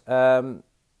 Right,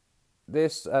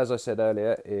 this, as I said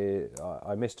earlier,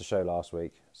 I missed a show last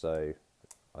week, so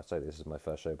I say this is my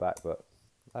first show back, but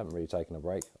I haven't really taken a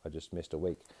break. I just missed a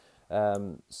week.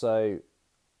 So,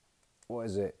 what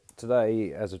is it?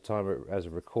 Today, as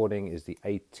of recording, is the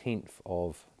 18th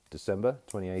of December,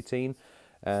 2018,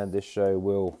 and this show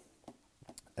will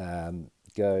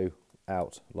go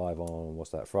out live on,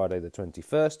 Friday the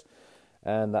 21st,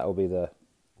 and that will be the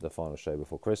final show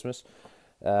before Christmas.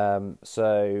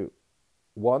 So,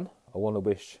 I want to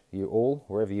wish you all,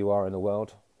 wherever you are in the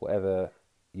world, whatever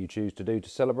you choose to do to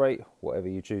celebrate, whatever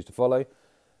you choose to follow,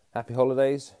 happy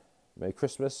holidays, Merry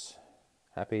Christmas,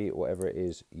 happy whatever it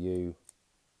is you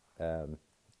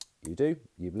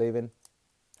believe in,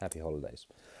 happy holidays.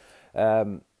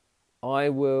 I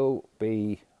will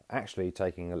be actually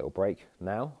taking a little break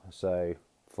now, so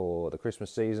for the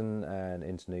Christmas season and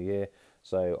into New Year,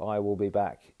 so I will be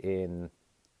back in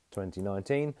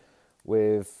 2019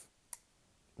 with,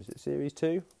 is it Series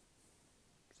 2?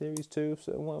 Series 2 of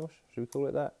Certain Whitewash? Should we call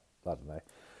it that? I don't know.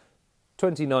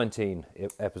 2019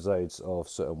 episodes of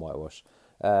Certain Whitewash.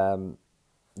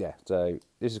 Yeah, so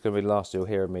this is going to be the last you'll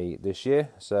hear of me this year,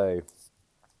 so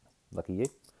lucky you.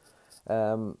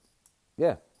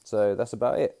 Yeah, so that's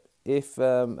about it. If,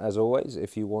 as always,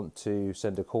 if you want to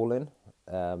send a call in,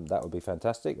 that would be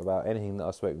fantastic about anything that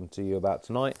I've spoken to you about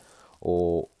tonight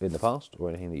or in the past, or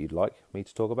anything that you'd like me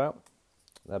to talk about.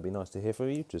 That'd be nice to hear from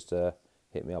you. Just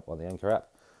hit me up on the Anchor app.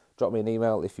 Drop me an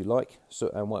email if you like,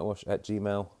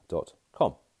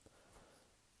 sootandwhitewash@gmail.com.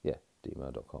 Yeah,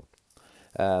 gmail.com.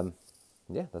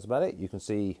 Yeah, that's about it. You can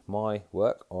see my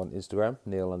work on Instagram,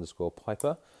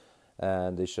 Neil_Piper.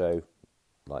 And this show,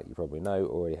 like you probably know,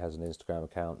 already has an Instagram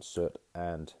account, just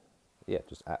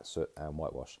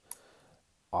 @sootandwhitewash.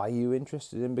 Are you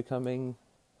interested in becoming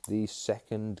the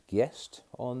second guest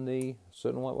on the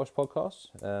Certain Whitewash podcast?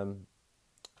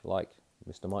 Like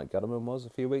Mr. Mike Gutterman was a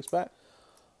few weeks back.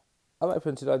 I'm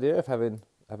open to the idea of having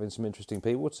some interesting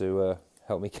people to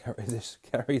help me carry this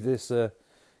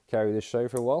show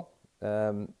for a while.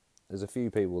 There's a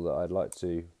few people that I'd like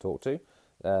to talk to,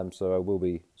 so I will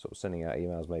be sort of sending out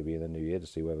emails maybe in the new year to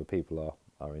see whether people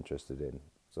are interested in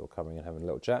sort of coming and having a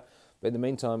little chat. But in the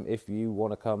meantime, if you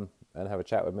want to come and have a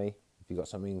chat with me, if you've got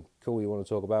something cool you want to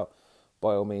talk about,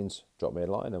 by all means, drop me a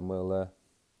line and we'll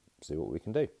see what we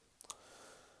can do.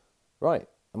 Right,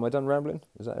 am I done rambling?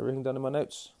 Is that everything done in my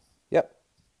notes? Yep.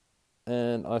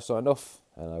 And I've signed off,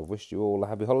 and I've wished you all a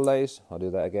happy holidays. I'll do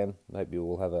that again. I hope you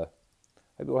all have a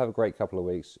great couple of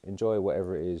weeks. Enjoy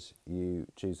whatever it is you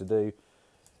choose to do.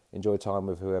 Enjoy time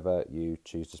with whoever you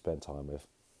choose to spend time with.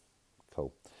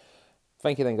 Cool.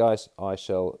 Thank you then, guys. I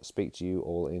shall speak to you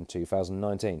all in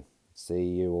 2019. See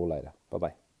you all later.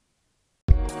 Bye-bye.